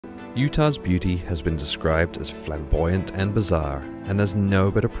Utah's beauty has been described as flamboyant and bizarre, and there's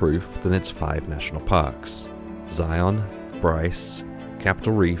no better proof than its 5 national parks: Zion, Bryce,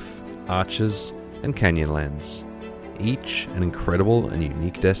 Capitol Reef, Arches, and Canyonlands. Each an incredible and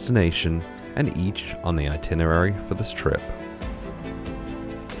unique destination, and each on the itinerary for this trip.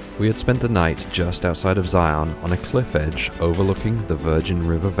 We had spent the night just outside of Zion on a cliff edge overlooking the Virgin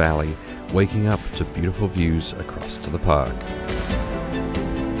River Valley, waking up to beautiful views across to the park.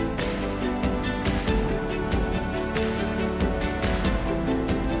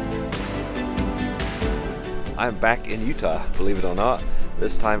 I'm back in Utah, believe it or not.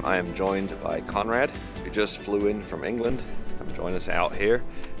 This time I am joined by Conrad, who just flew in from England to come join us out here,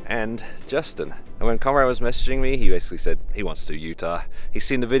 and Justin. And when Conrad was messaging me, he basically said he wants to do Utah. He's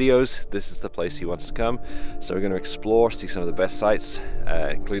seen the videos, this is the place he wants to come. So we're going to explore, see some of the best sites,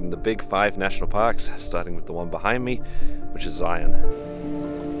 including the big 5 national parks, starting with the one behind me, which is Zion.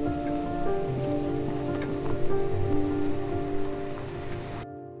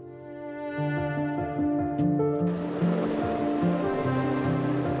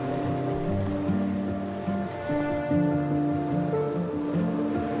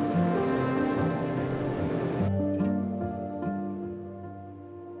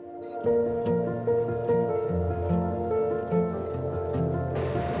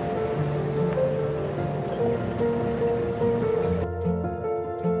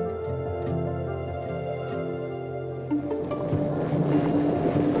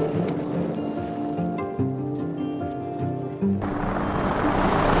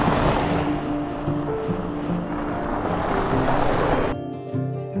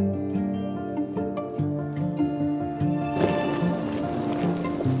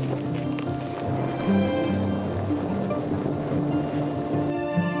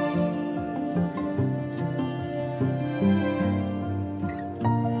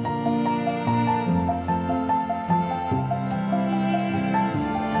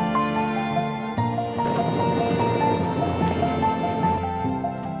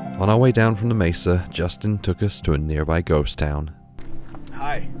 On our way down from the mesa, Justin took us to a nearby ghost town.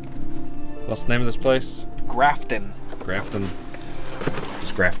 Hi. What's the name of this place? Grafton. Grafton.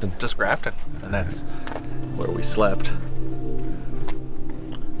 Just Grafton. Just Grafton. And that's where we slept.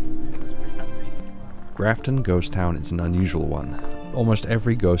 Grafton Ghost Town is an unusual one. Almost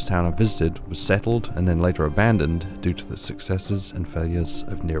every ghost town I visited was settled and then later abandoned due to the successes and failures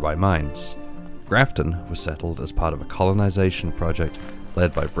of nearby mines. Grafton was settled as part of a colonization project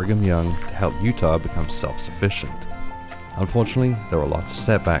led by Brigham Young to help Utah become self-sufficient. Unfortunately, there were lots of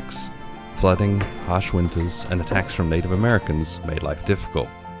setbacks. Flooding, harsh winters, and attacks from Native Americans made life difficult.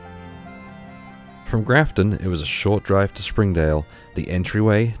 From Grafton, it was a short drive to Springdale, the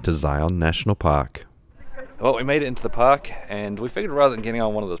entryway to Zion National Park. Well, we made it into the park, and we figured rather than getting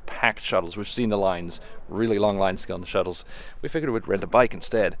on one of those packed shuttles, we've seen the lines, really long lines to get on the shuttles, we figured we'd rent a bike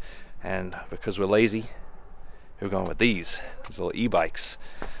instead. And because we're lazy, we're going with these little e-bikes.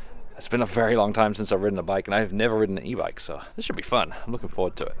 It's been a very long time since I've ridden a bike, and I've never ridden an e-bike, so this should be fun. I'm looking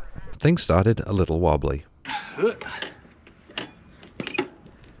forward to it. Things started a little wobbly,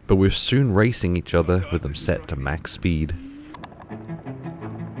 but we were soon racing each other with them set to max speed.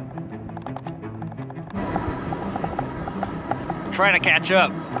 Trying to catch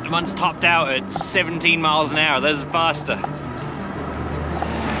up. The one's topped out at 17 miles an hour. Those are faster.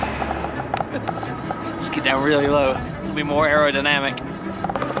 Just get down really low. It'll be more aerodynamic.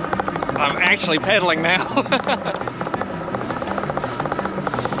 I'm actually pedaling now.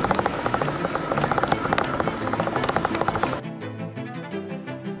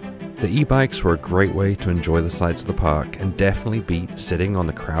 The e-bikes were a great way to enjoy the sights of the park and definitely beat sitting on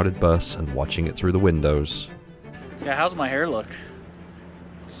the crowded bus and watching it through the windows. Yeah, how's my hair look?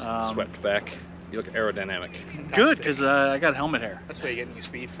 Swept back. You look aerodynamic. Good, because I got helmet hair. That's where you're getting your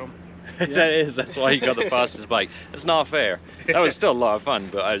speed from. That's why you got the fastest bike. It's not fair. That was still a lot of fun,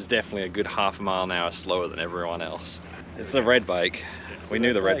 but I was definitely a good half a mile an hour slower than everyone else. It's the red bike. We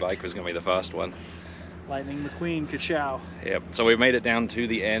knew the red bike was going to be the fast one. Lightning McQueen, ka-chow. Yep, so we've made it down to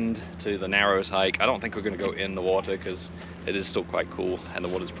the end, to the Narrows hike. I don't think we're going to go in the water because it is still quite cool and the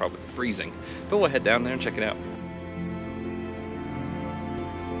water's probably freezing. But we'll head down there and check it out.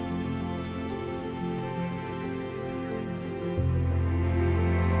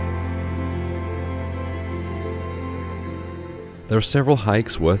 There are several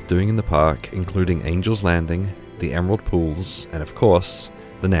hikes worth doing in the park, including Angel's Landing, the Emerald Pools, and of course,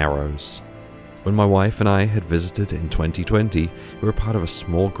 the Narrows. When my wife and I had visited in 2020, we were part of a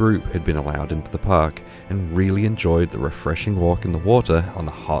small group who had been allowed into the park and really enjoyed the refreshing walk in the water on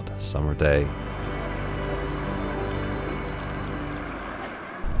the hot summer day.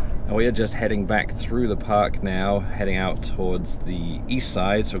 And we are just heading back through the park now, heading out towards the east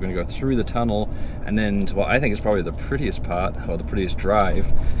side. So we're going to go through the tunnel and then to what I think is probably the prettiest part, or the prettiest drive,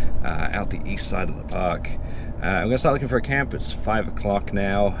 out the east side of the park. I'm going to start looking for a camp. It's 5 o'clock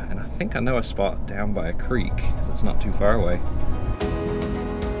now, and I think I know a spot down by a creek that's not too far away.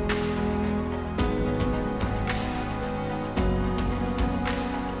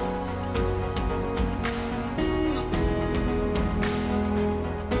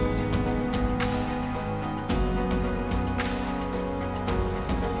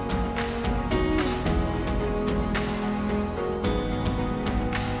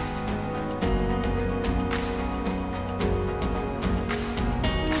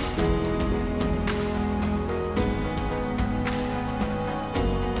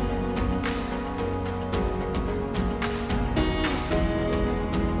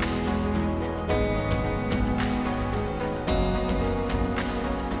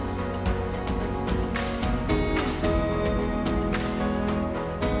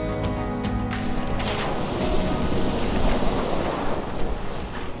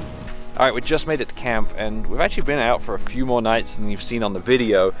 Alright, we just made it to camp, and we've actually been out for a few more nights than you've seen on the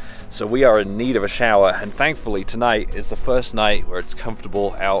video, so we are in need of a shower, and thankfully tonight is the first night where it's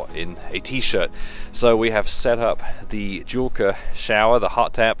comfortable out in a t-shirt. So we have set up the Julka shower, the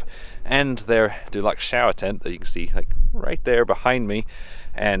hot tap, and their deluxe shower tent that you can see like right there behind me.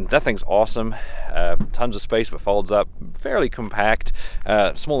 And that thing's awesome. Tons of space, but folds up, fairly compact,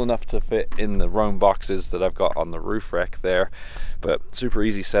 small enough to fit in the roam boxes that I've got on the roof rack there, but super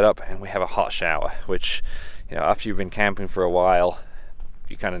easy setup. And we have a hot shower, which, you know, after you've been camping for a while,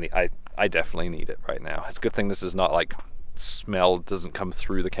 you kind of need, I definitely need it right now. It's a good thing this is not like smell doesn't come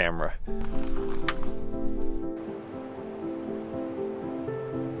through the camera.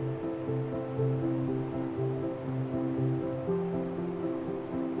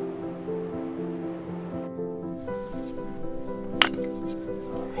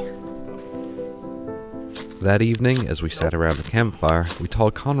 That evening, as we sat around the campfire, we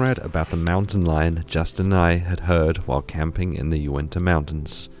told Conrad about the mountain lion Justin and I had heard while camping in the Uinta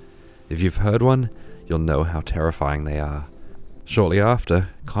Mountains. If you've heard one, you'll know how terrifying they are. Shortly after,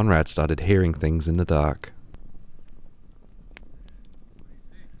 Conrad started hearing things in the dark.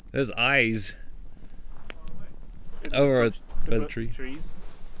 There's eyes over by the tree. Trees.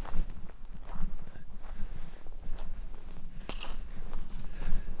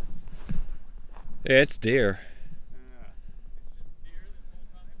 Yeah, it's deer. Yeah. It's just deer this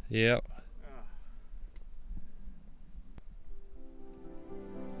whole time? Yep.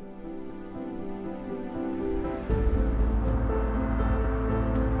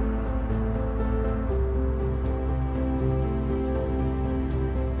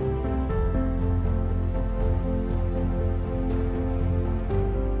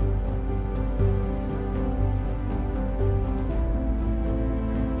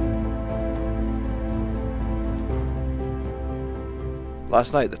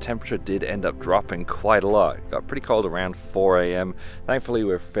 Last night the temperature did end up dropping quite a lot. It got pretty cold around 4 a.m. Thankfully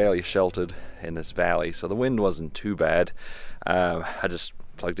we're fairly sheltered in this valley, so the wind wasn't too bad. I just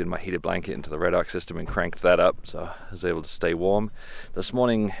plugged in my heated blanket into the red arc system and cranked that up, so I was able to stay warm. This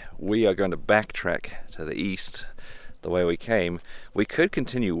morning we are going to backtrack to the east the way we came. We could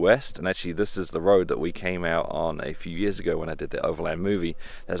continue west, and actually this is the road that we came out on a few years ago when I did the Overland movie.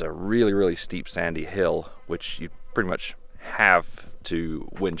 There's a really steep sandy hill which you pretty much have to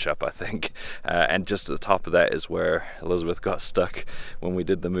winch up, I think, and just at the top of that is where Elizabeth got stuck when we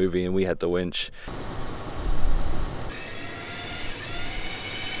did the movie and we had to winch.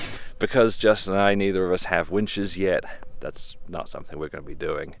 Because Justin and I, neither of us have winches yet, that's not something we're going to be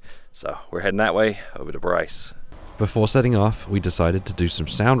doing, so we're heading that way over to Bryce. Before setting off, we decided to do some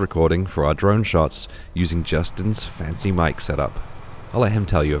sound recording for our drone shots using Justin's fancy mic setup. I'll let him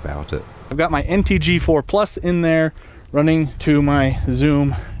tell you about it. I've got my NTG4 Plus in there, running to my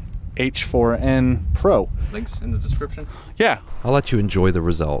Zoom H4n Pro. Links in the description. Yeah. I'll let you enjoy the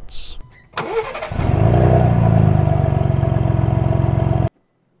results.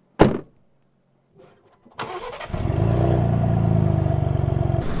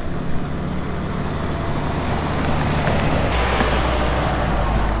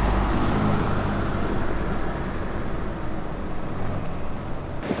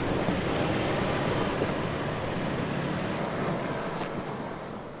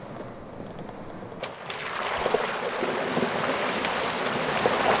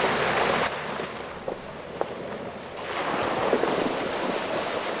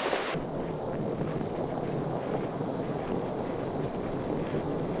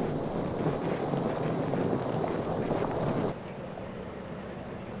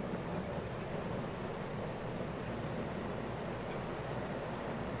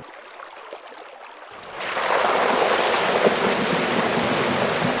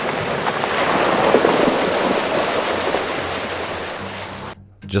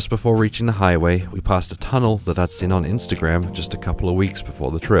 just before reaching the highway, we passed a tunnel that I'd seen on Instagram just a couple of weeks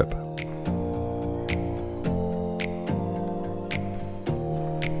before the trip.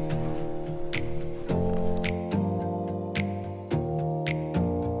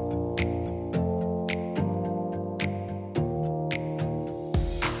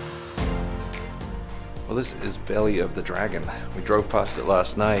 Well, this is Belly of the Dragon. We drove past it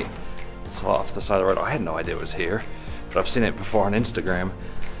last night, saw it off the side of the road. I had no idea it was here, but I've seen it before on Instagram.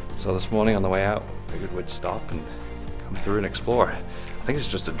 So this morning on the way out, figured we'd stop and come through and explore. I think it's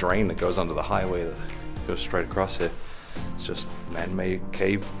just a drain that goes under the highway that goes straight across here. It's just man-made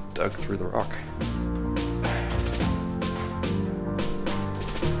cave dug through the rock.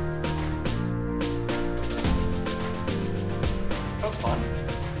 That was fun.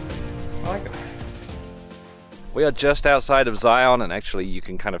 I like it. We are just outside of Zion, and actually you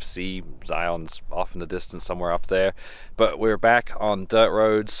can kind of see Zion's off in the distance somewhere up there, but we're back on dirt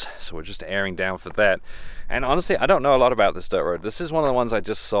roads, so we're just airing down for that. And honestly, I don't know a lot about this dirt road. This is one of the ones I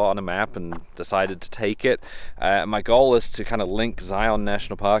just saw on a map and decided to take it. My goal is to kind of link Zion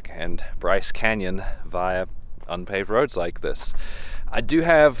National Park and Bryce Canyon via unpaved roads like this. I do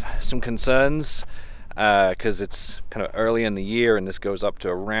have some concerns because it's kind of early in the year and this goes up to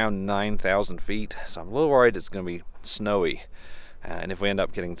around 9,000 feet, so I'm a little worried it's going to be snowy, and if we end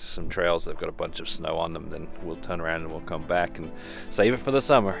up getting to some trails that have got a bunch of snow on them, then we'll turn around and we'll come back and save it for the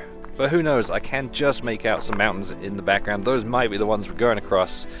summer. But who knows, I can just make out some mountains in the background. Those might be the ones we're going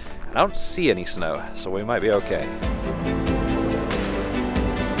across. I don't see any snow, so we might be okay.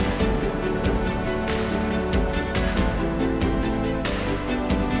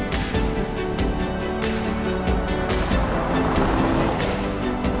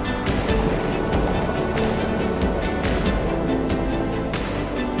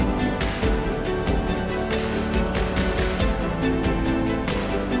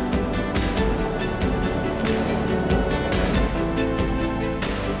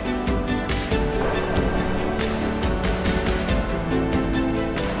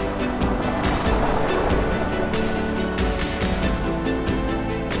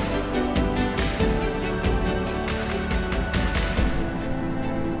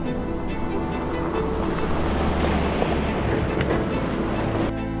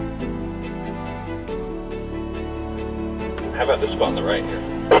 How about this spot on the right here?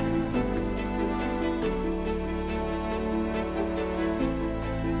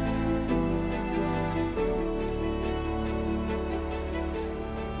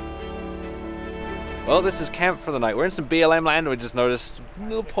 Well, this is camp for the night. We're in some BLM land and we just noticed a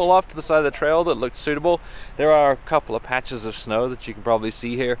little pull off to the side of the trail that looked suitable. There are a couple of patches of snow that you can probably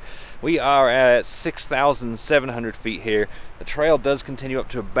see here. We are at 6,700 feet here. The trail does continue up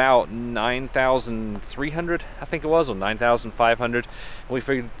to about 9,300, I think it was, or 9,500. We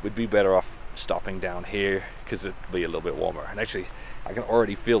figured we'd be better off stopping down here because it'd be a little bit warmer. And actually, I can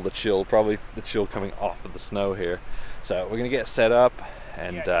already feel the chill, probably the chill coming off of the snow here. So we're gonna get set up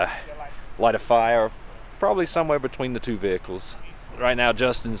and light a fire, probably somewhere between the two vehicles. Right now,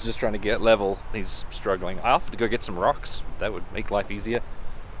 Justin's just trying to get level. He's struggling. I offered to go get some rocks. That would make life easier.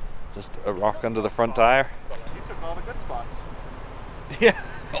 Just a rock under the front tire. You took all the good spots. Yeah,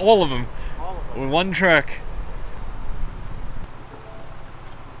 all of them. All of them. With one truck.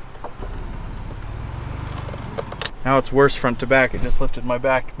 Now it's worse front to back. It just lifted my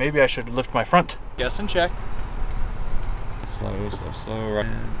back. Maybe I should lift my front. Guess and check. Slow, slow, slow. Right.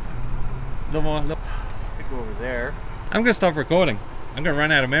 No more. No. Could go over there. I'm gonna stop recording. I'm gonna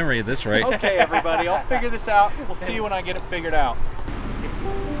run out of memory at this rate. Okay, everybody, I'll figure this out. We'll see you when I get it figured out.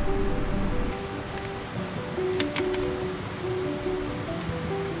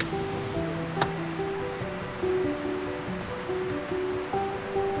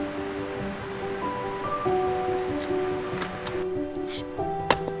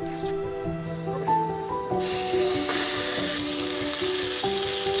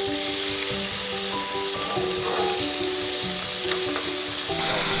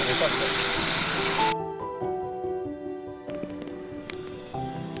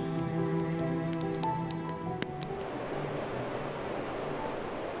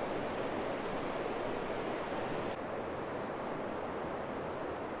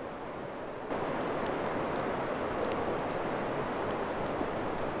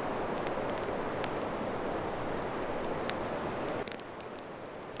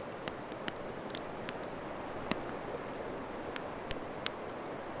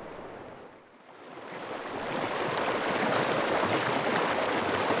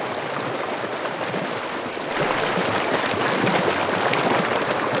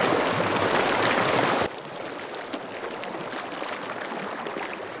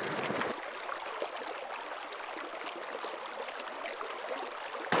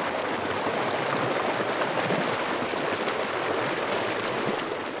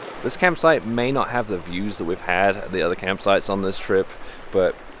 This campsite may not have the views that we've had at the other campsites on this trip,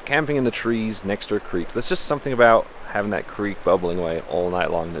 but camping in the trees next to a creek, there's just something about having that creek bubbling away all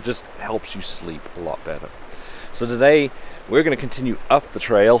night long that just helps you sleep a lot better. So today we're going to continue up the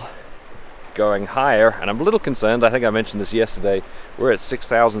trail, going higher, and I'm a little concerned. I think I mentioned this yesterday. We're at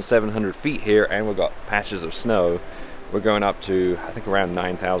 6,700 feet here, and we've got patches of snow. We're going up to, I think, around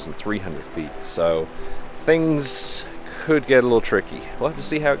 9,300 feet. So things could get a little tricky. We'll have to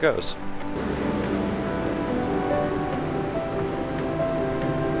see how it goes.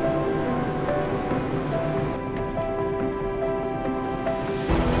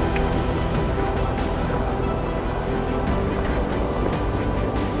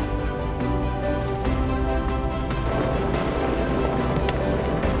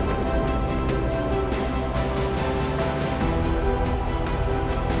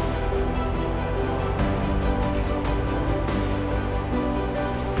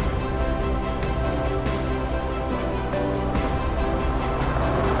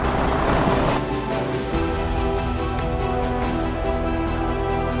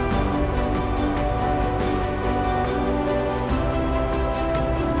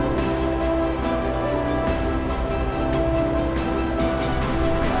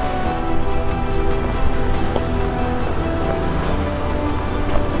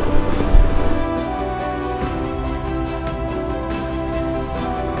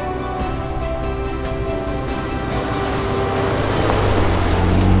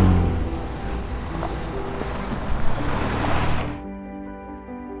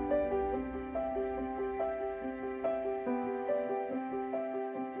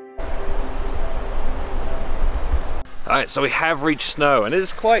 Alright, so we have reached snow, and it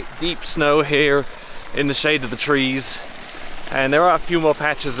is quite deep snow here in the shade of the trees, and there are a few more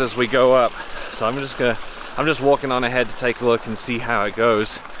patches as we go up. So I'm just walking on ahead to take a look and see how it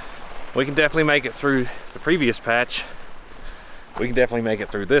goes. We can definitely make it through the previous patch. We can definitely make it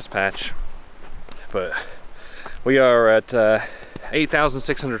through this patch, but we are at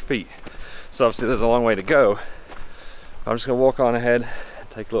 8,600 feet. So obviously there's a long way to go. I'm just gonna walk on ahead and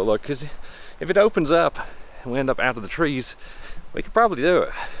take a little look, because if it opens up and we end up out of the trees, we could probably do it.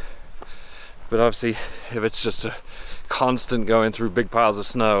 But obviously, if it's just a constant going through big piles of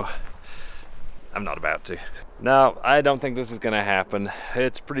snow, I'm not about to. Now, I don't think this is gonna happen.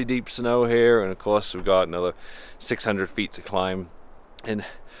 It's pretty deep snow here, and of course we've got another 600 feet to climb. And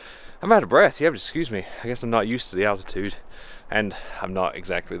I'm out of breath, you have to excuse me. I guess I'm not used to the altitude, and I'm not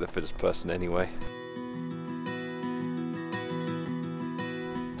exactly the fittest person anyway.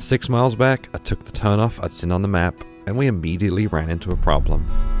 6 miles back, I took the turnoff I'd seen on the map, and we immediately ran into a problem.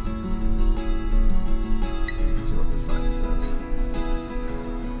 Let's see what the sign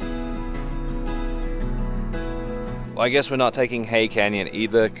says. Well, I guess we're not taking Hay Canyon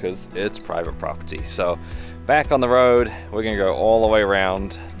either, because it's private property. So back on the road, we're gonna go all the way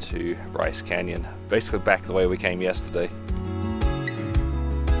around to Bryce Canyon, basically back the way we came yesterday.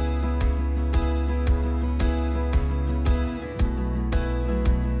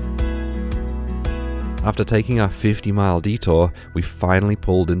 After taking our 50-mile detour, we finally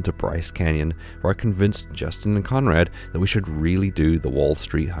pulled into Bryce Canyon, where I convinced Justin and Conrad that we should really do the Wall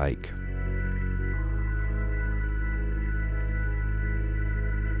Street hike.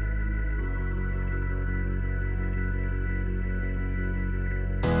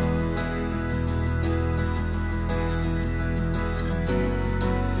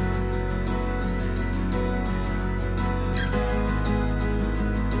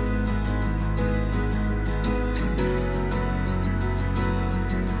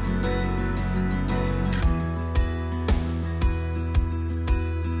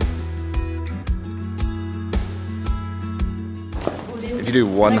 If you do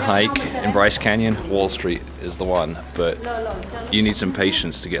one hike in Bryce Canyon, Wall Street is the one, but you need some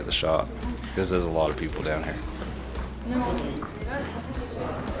patience to get the shot, because there's a lot of people down here.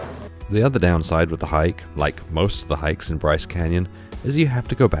 The other downside with the hike, like most of the hikes in Bryce Canyon, is you have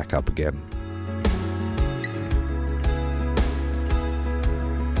to go back up again.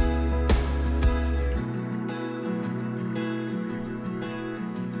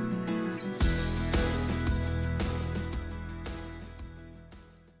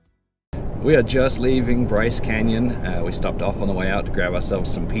 We are just leaving Bryce Canyon. We stopped off on the way out to grab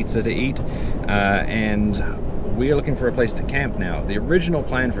ourselves some pizza to eat, and we are looking for a place to camp now. The original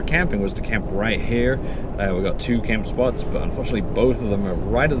plan for camping was to camp right here. We've got 2 camp spots, but unfortunately both of them are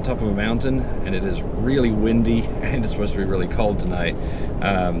right at the top of a mountain, and it is really windy, and it's supposed to be really cold tonight.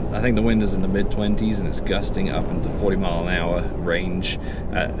 I think the wind is in the mid-20s, and it's gusting up into 40-mile-an-hour range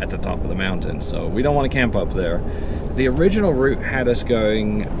at the top of the mountain, so we don't want to camp up there. The original route had us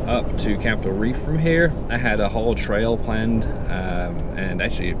going up to Capital Reef from here. I had a whole trail planned, and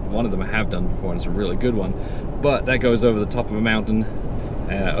actually one of them I have done before, and it's a really good one, but that goes over the top of a mountain,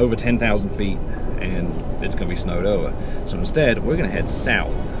 over 10,000 feet, and it's going to be snowed over. So instead, we're going to head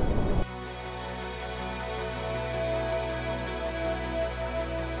south.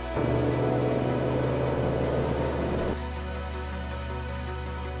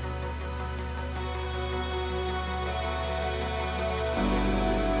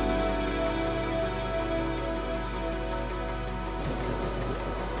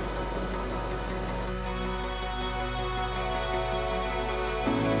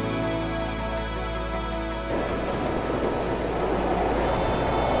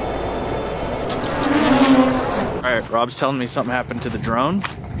 Alright, Rob's telling me something happened to the drone.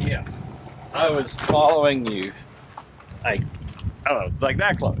 Yeah. I was following you. Like, I don't know, like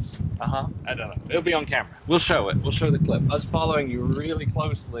that close. Uh-huh. I don't know. It'll be on camera. We'll show it. We'll show the clip. I was following you really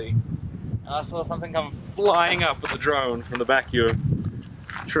closely, and I saw something come flying up with the drone from the back of your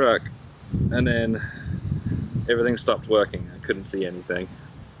truck, and then everything stopped working. I couldn't see anything.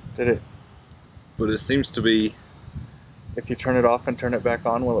 Did it? But it seems to be... If you turn it off and turn it back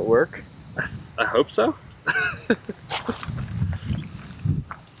on, will it work? I hope so.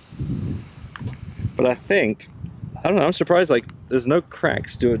 But I think, I don't know, I'm surprised, like, there's no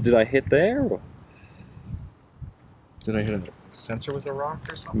cracks. Did I hit there? Or? Did I hit a sensor with a rock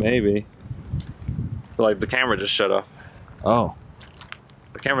or something? Maybe. Like, the camera just shut off. Oh.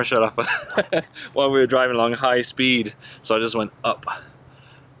 The camera shut off while we were driving along high speed, so I just went up.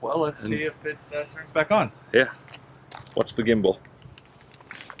 Well, let's see if it turns back on. Yeah. Watch the gimbal.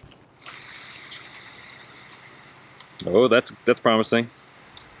 Oh, that's promising.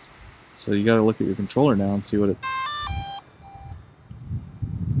 So you gotta look at your controller now and see what it...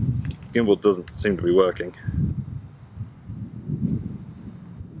 Gimbal doesn't seem to be working.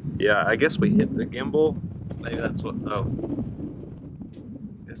 Yeah, I guess we hit the gimbal. Maybe that's what... Oh.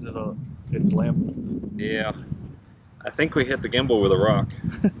 Is it its lamp? Yeah. I think we hit the gimbal with a rock.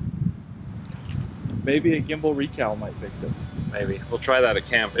 Maybe a gimbal recal might fix it. Maybe. We'll try that at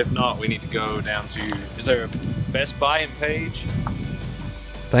camp. If not, we need to go down to... Is there a Best Buy in Page?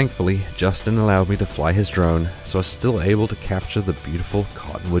 Thankfully, Justin allowed me to fly his drone, so I was still able to capture the beautiful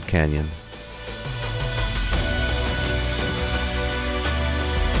Cottonwood Canyon.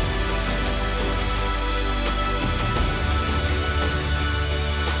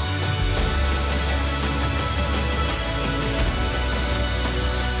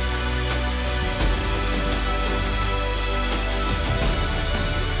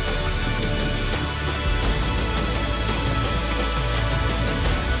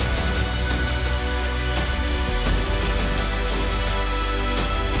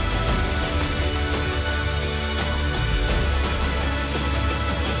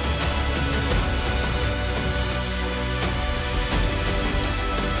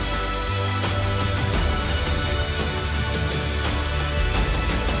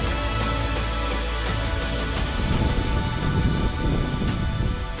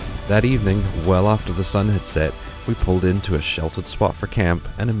 That evening, well after the sun had set, we pulled into a sheltered spot for camp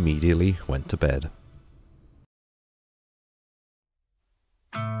and immediately went to bed.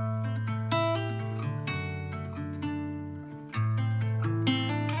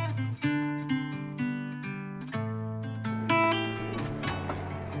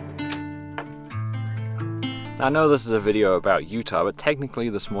 I know this is a video about Utah, but technically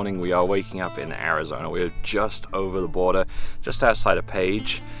this morning we are waking up in Arizona. We're just over the border, just outside of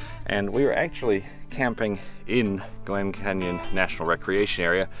Page, and we were actually camping in Glen Canyon National Recreation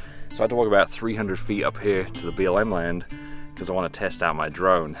Area. So I had to walk about 300 feet up here to the BLM land because I want to test out my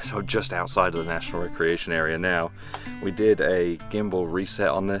drone. So just outside of the National Recreation Area now. We did a gimbal reset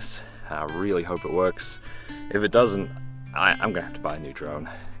on this. I really hope it works. If it doesn't, I'm gonna have to buy a new drone,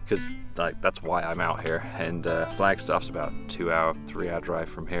 because that's why I'm out here, and Flagstaff's about 3 hour drive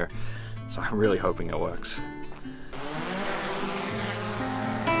from here, so I'm really hoping it works.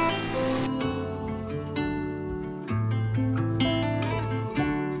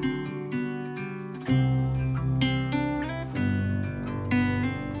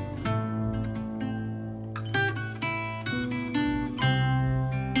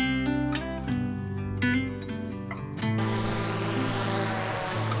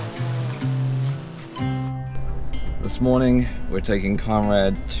 This morning we're taking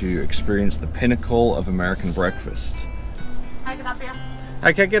Conrad to experience the pinnacle of American breakfast. Can I get up here?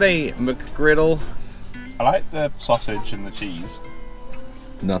 Hi, can I get a McGriddle? I like the sausage and the cheese.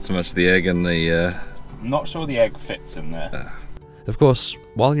 Not so much the egg and the... I'm not sure the egg fits in there. Of course,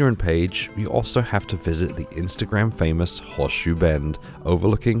 while you're in Page, you also have to visit the Instagram famous Horseshoe Bend,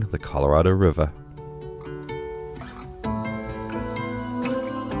 overlooking the Colorado River.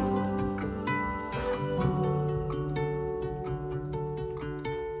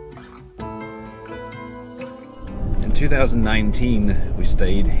 In 2019, we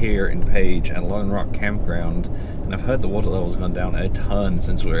stayed here in Page at Lone Rock Campground, and I've heard the water level's gone down a ton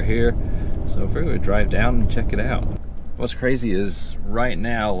since we were here, so I figured we'd drive down and check it out. What's crazy is, right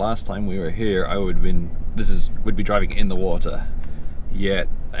now, last time we were here, would be driving in the water. Yet,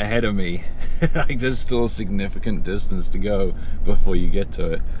 ahead of me, like there's still a significant distance to go before you get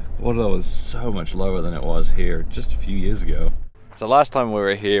to it. The water level is so much lower than it was here just a few years ago. So last time we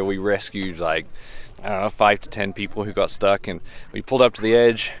were here, we rescued like, I don't know, 5 to 10 people who got stuck, and we pulled up to the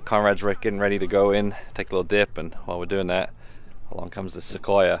edge. Conrad's getting ready to go in, take a little dip, and while we're doing that, along comes this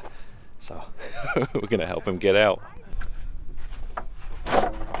sequoia. So we're gonna help him get out.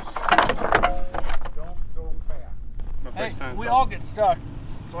 Don't go fast. Hey, we all get stuck.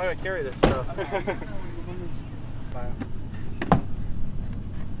 That's why I carry this stuff.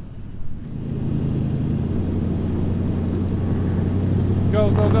 Go,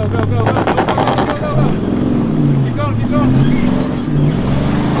 go, go, go, go, go, go, go, go, go, go. Keep going, keep going.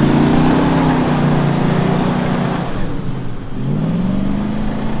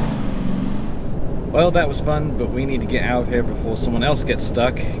 Well, that was fun, but we need to get out of here before someone else gets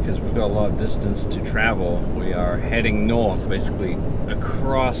stuck, because we've got a lot of distance to travel. We are heading north, basically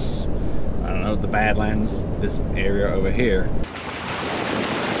across, I don't know, the Badlands, this area over here.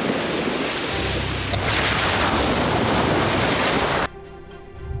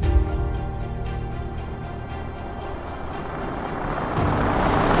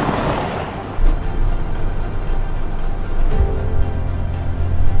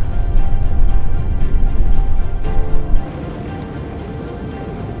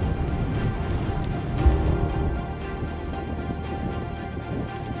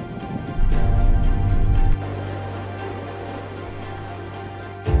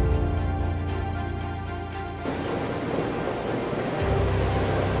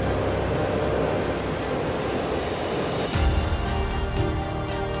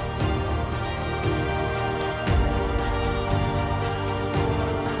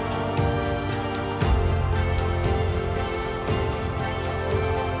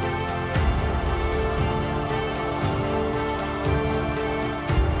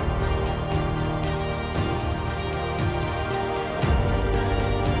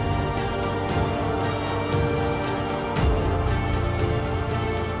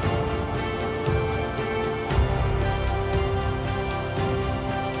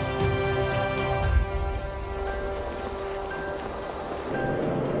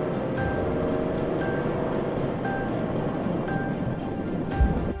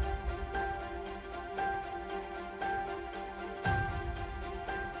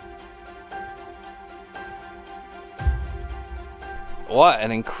 What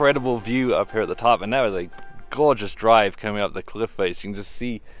an incredible view up here at the top, and that was a gorgeous drive coming up the cliff face. You can just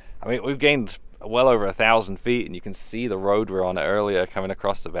see, I mean, we've gained well over 1,000 feet, and you can see the road we were on earlier coming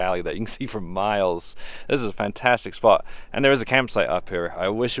across the valley that you can see for miles. This is a fantastic spot, and there is a campsite up here. I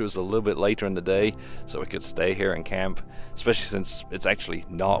wish it was a little bit later in the day so we could stay here and camp, especially since it's actually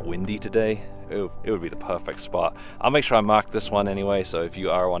not windy today. It would be the perfect spot. I'll make sure I mark this one anyway, so if you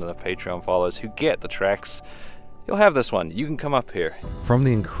are one of the Patreon followers who get the treks, you'll have this one. You can come up here. From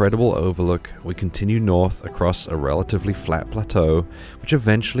the incredible overlook, we continue north across a relatively flat plateau, which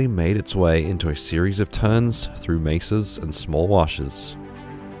eventually made its way into a series of turns through mesas and small washes.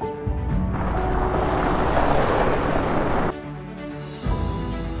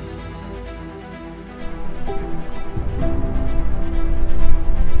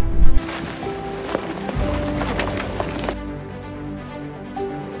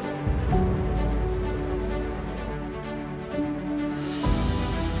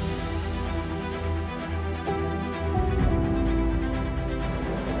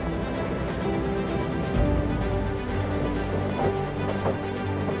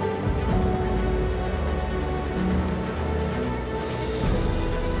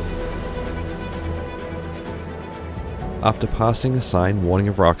 After passing a sign warning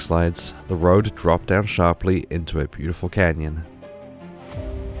of rock slides, the road dropped down sharply into a beautiful canyon.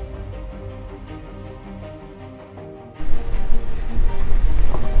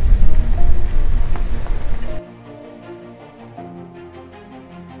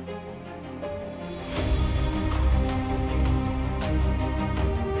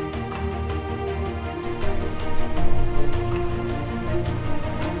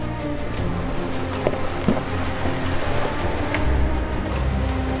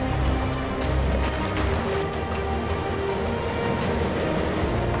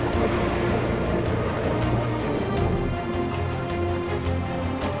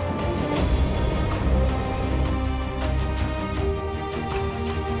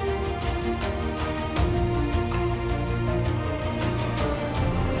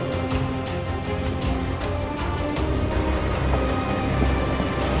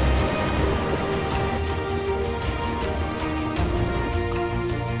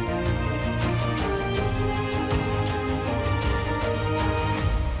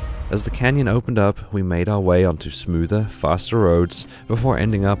 As the canyon opened up, we made our way onto smoother, faster roads before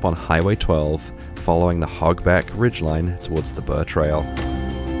ending up on Highway 12, following the Hogback ridgeline towards the Burr Trail.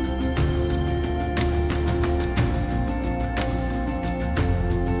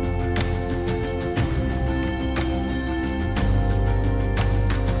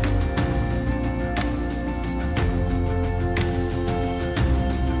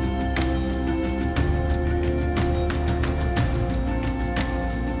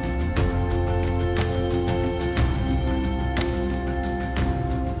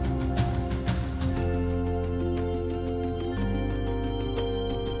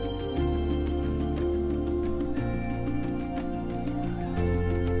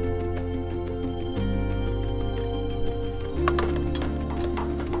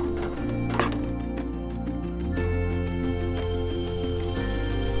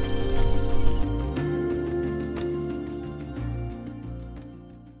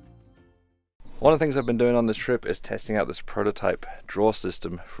 One of the things I've been doing on this trip is testing out this prototype draw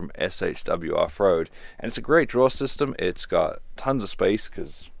system from SHW Off-Road, and it's a great draw system. It's got tons of space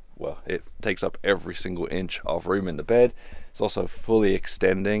because, well, it takes up every single inch of room in the bed. It's also fully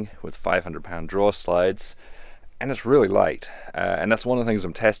extending with 500-pound draw slides, and it's really light. And that's one of the things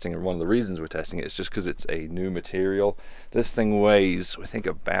I'm testing, and one of the reasons we're testing it is just because it's a new material. This thing weighs, I think,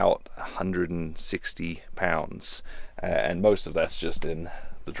 about 160 pounds, and most of that's just in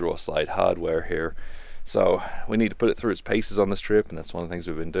the draw slide hardware here. So we need to put it through its paces on this trip, and that's one of the things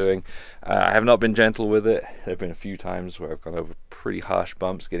we've been doing. I have not been gentle with it. There have been a few times where I've gone over pretty harsh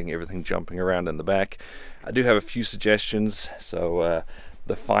bumps, getting everything jumping around in the back. I do have a few suggestions. So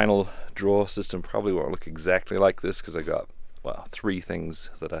the final draw system probably won't look exactly like this, because I got, well, 3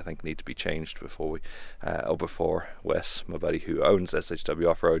 things that I think need to be changed before before Wes, my buddy who owns SHW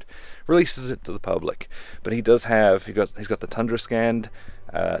Off-Road, releases it to the public. But he does have, he's got the Tundra scanned,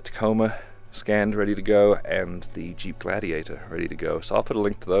 Tacoma scanned, ready to go, and the Jeep Gladiator ready to go. So I'll put a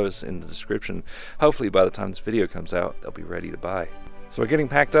link to those in the description. Hopefully by the time this video comes out, they'll be ready to buy. So we're getting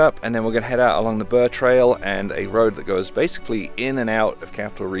packed up, and then we're going to head out along the Burr Trail and a road that goes basically in and out of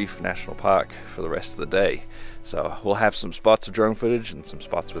Capitol Reef National Park for the rest of the day. So we'll have some spots of drone footage and some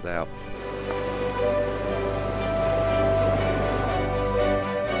spots without.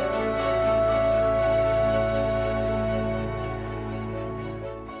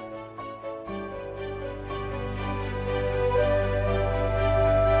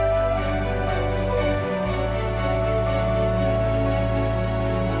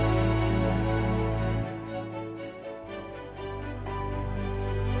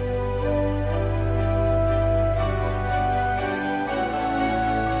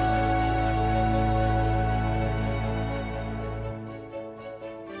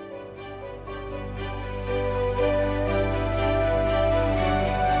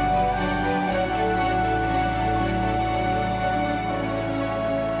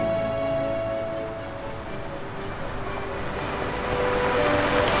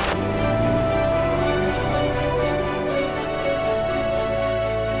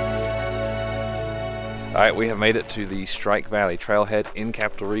 Alright, we have made it to the Strike Valley trailhead in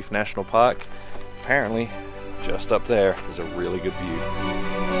Capitol Reef National Park. Apparently, just up there is a really good view.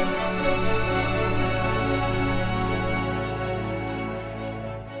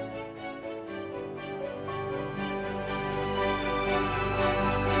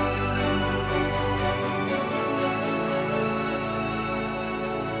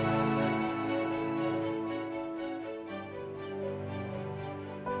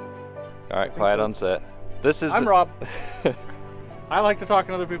 Alright, quiet on set. I'm Rob. I like to talk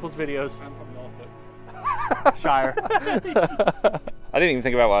in other people's videos. I'm from Norfolk. Shire. I didn't even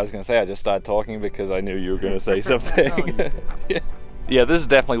think about what I was going to say. I just started talking because I knew you were going to say something. Yeah, this is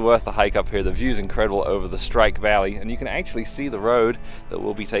definitely worth the hike up here. The view's incredible over the Strike Valley, and you can actually see the road that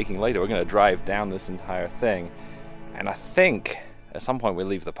we'll be taking later. We're going to drive down this entire thing, and I think at some point we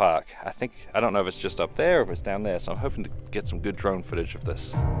leave the park. I don't know if it's just up there or if it's down there, so I'm hoping to get some good drone footage of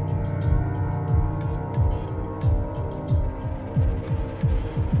this.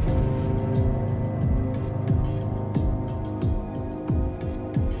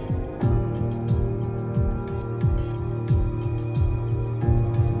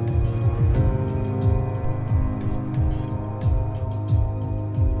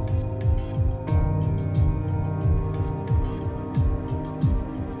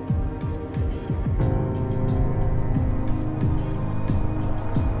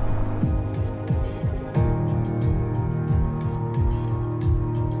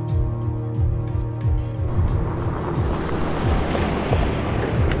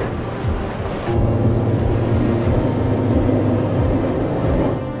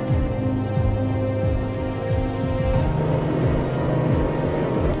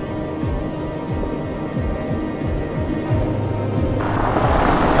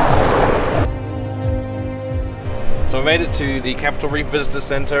 we made it to the Capitol Reef Visitor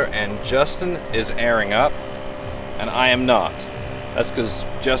Center, and Justin is airing up, and I am not. That's because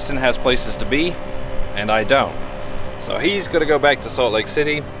Justin has places to be, and I don't. So he's going to go back to Salt Lake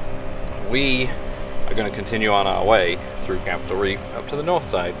City. We are going to continue on our way through Capitol Reef up to the north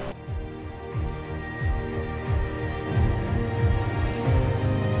side.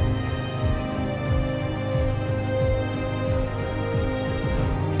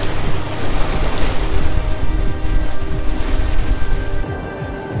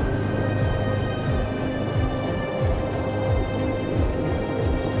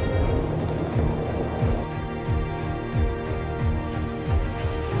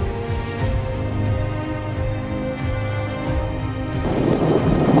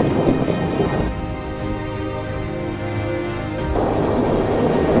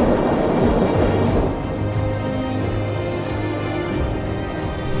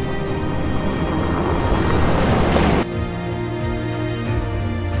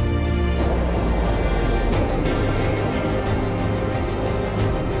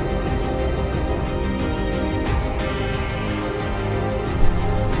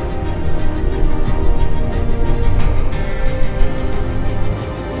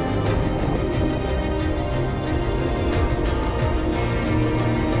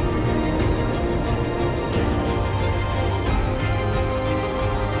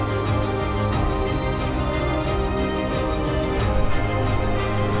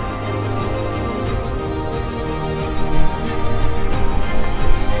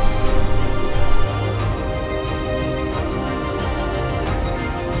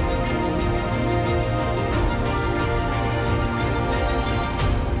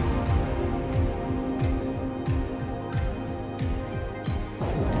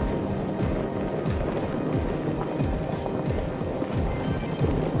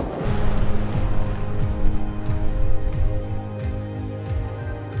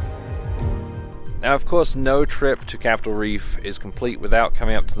 Now, of course, no trip to Capitol Reef is complete without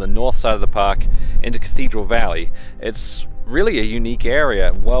coming up to the north side of the park into Cathedral Valley. It's really a unique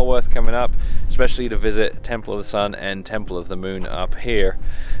area, well worth coming up, especially to visit Temple of the Sun and Temple of the Moon up here.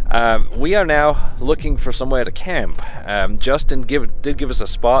 We are now looking for somewhere to camp. Justin did give us a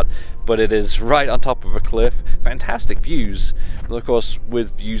spot, but it is right on top of a cliff. Fantastic views. But of course,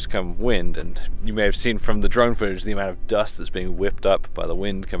 with views come wind, and you may have seen from the drone footage the amount of dust that's being whipped up by the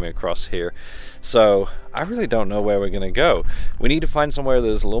wind coming across here. So I really don't know where we're going to go. We need to find somewhere that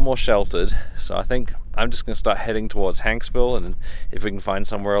is a little more sheltered, so I think I'm just going to start heading towards Hanksville, and if we can find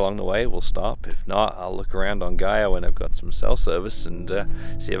somewhere along the way, we'll stop. If not, I'll look around on Gaia when I've got some cell service and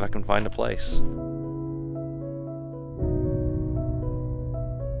see if I can find a place.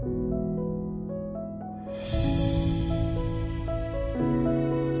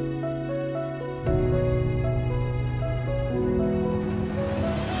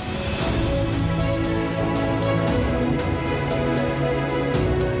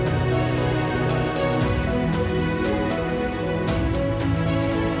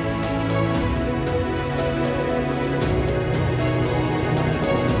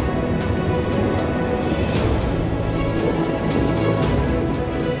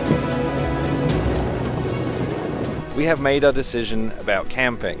 We have made our decision about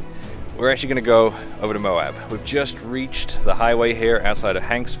camping. We're actually going to go over to Moab. We've just reached the highway here outside of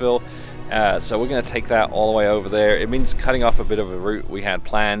Hanksville, so we're going to take that all the way over there. It means cutting off a bit of a route we had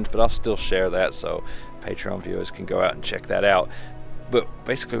planned, but I'll still share that so Patreon viewers can go out and check that out. But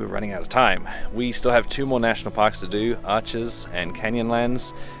basically we're running out of time. We still have 2 more national parks to do, Arches and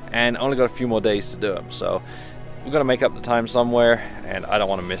Canyonlands, and only got a few more days to do them. So we're going to make up the time somewhere, and I don't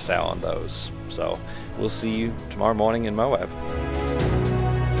want to miss out on those. So we'll see you tomorrow morning in Moab.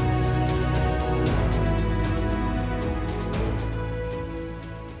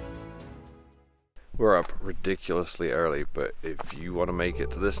 We're up ridiculously early, but if you want to make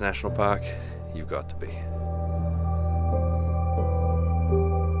it to this national park, you've got to be.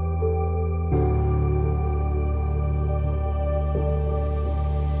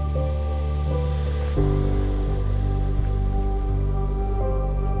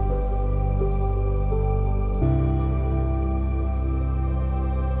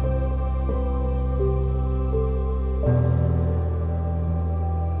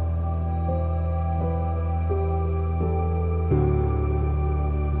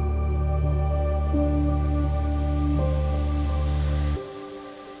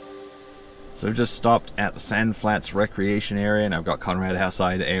 So we've just stopped at the Sandflats recreation area, and I've got Conrad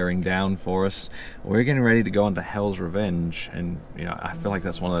outside airing down for us. We're getting ready to go into Hell's Revenge, and you know, I feel like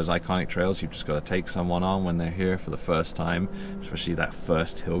that's one of those iconic trails you've just got to take someone on when they're here for the first time, especially that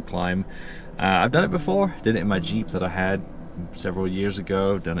first hill climb. I've done it before, did it in my Jeep that I had several years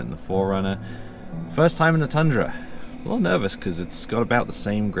ago, done it in the 4Runner. First time in the Tundra. A little nervous because it's got about the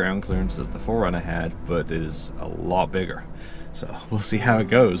same ground clearance as the 4Runner had, but it is a lot bigger. So we'll see how it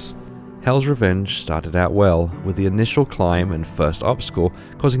goes. Hell's Revenge started out well, with the initial climb and first obstacle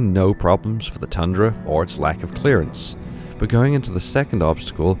causing no problems for the Tundra or its lack of clearance. But going into the second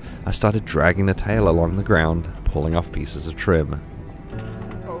obstacle, I started dragging the tail along the ground, pulling off pieces of trim.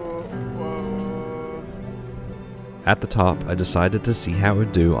 At the top, I decided to see how it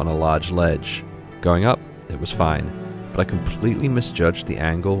would do on a large ledge. Going up, it was fine, but I completely misjudged the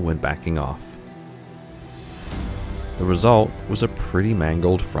angle when backing off. The result was a pretty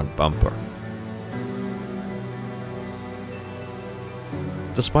mangled front bumper.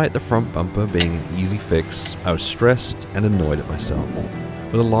 Despite the front bumper being an easy fix, I was stressed and annoyed at myself.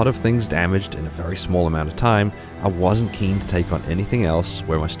 With a lot of things damaged in a very small amount of time, I wasn't keen to take on anything else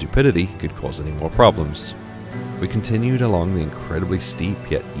where my stupidity could cause any more problems. We continued along the incredibly steep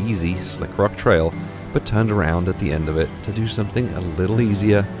yet easy Slick Rock Trail, but turned around at the end of it to do something a little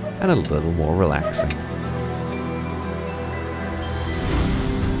easier and a little more relaxing.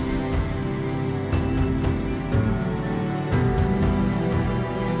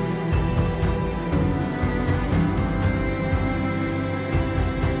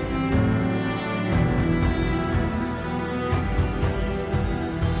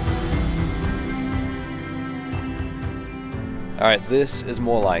 Alright, this is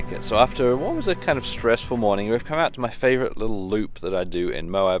more like it. So after what was a kind of stressful morning, we've come out to my favorite little loop that I do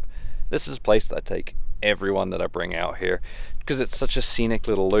in Moab. This is a place that I take everyone that I bring out here because it's such a scenic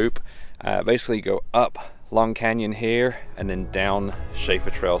little loop. Basically you go up Long Canyon here and then down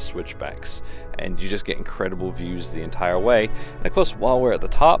Schaefer Trail switchbacks, and you just get incredible views the entire way. And of course, while we're at the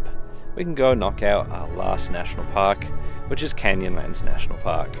top, we can go knock out our last national park, which is Canyonlands National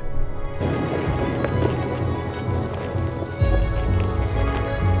Park.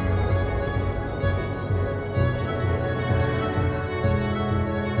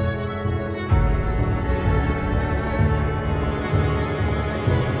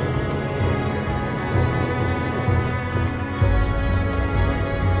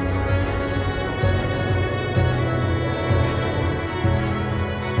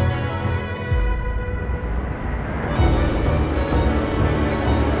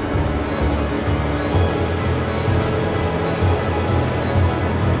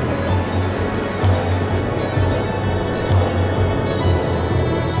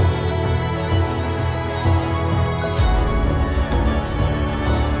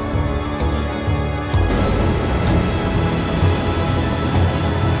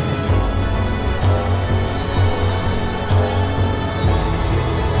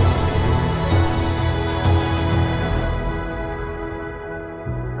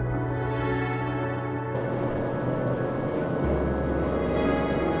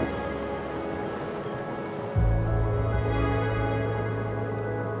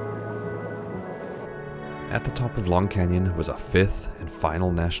 At the top of Long Canyon was our fifth and final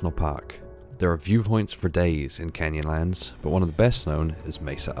national park. There are viewpoints for days in Canyonlands, but one of the best known is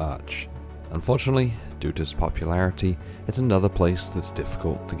Mesa Arch. Unfortunately, due to its popularity, it's another place that's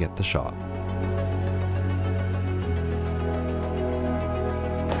difficult to get the shot.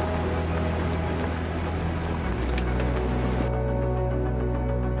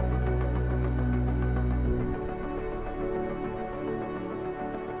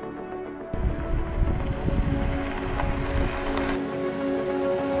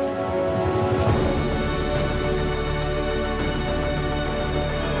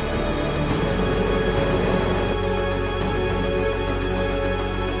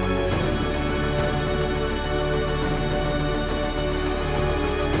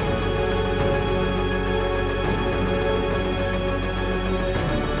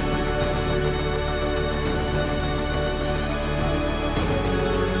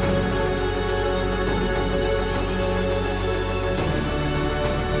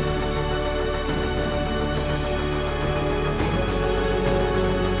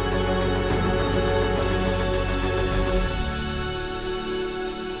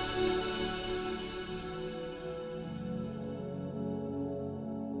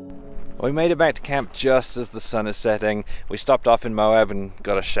 We made it back to camp just as the sun is setting. We stopped off in Moab and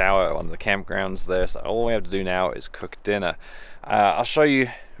got a shower on the campgrounds there, so all we have to do now is cook dinner. I'll show you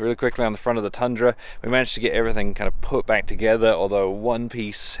really quickly on the front of the Tundra. We managed to get everything kind of put back together, although one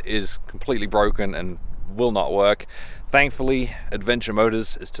piece is completely broken and will not work. Thankfully, Adventure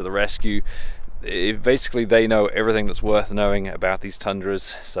Motors is to the rescue. Basically, they know everything that's worth knowing about these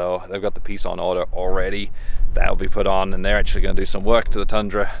Tundras, so they've got the piece on order already. That'll be put on, and they're actually going to do some work to the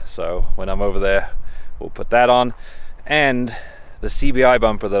Tundra, so when I'm over there, we'll put that on. And the CBI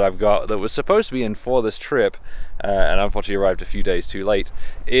bumper that I've got that was supposed to be in for this trip, and unfortunately arrived a few days too late,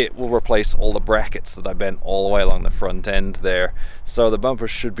 it will replace all the brackets that I bent all the way along the front end there, so the bumper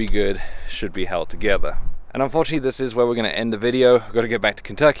should be good, should be held together. And unfortunately, this is where we're going to end the video. We've got to get back to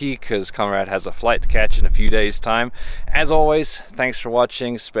Kentucky because Conrad has a flight to catch in a few days' time. As always, thanks for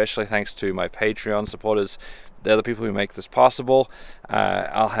watching, especially thanks to my Patreon supporters. They're the people who make this possible.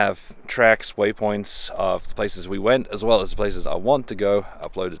 I'll have tracks, waypoints of the places we went, as well as the places I want to go,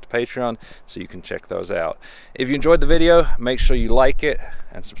 uploaded to Patreon, so you can check those out. If you enjoyed the video, make sure you like it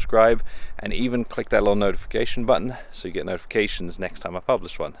and subscribe, and even click that little notification button so you get notifications next time I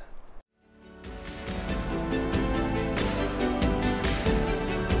publish one.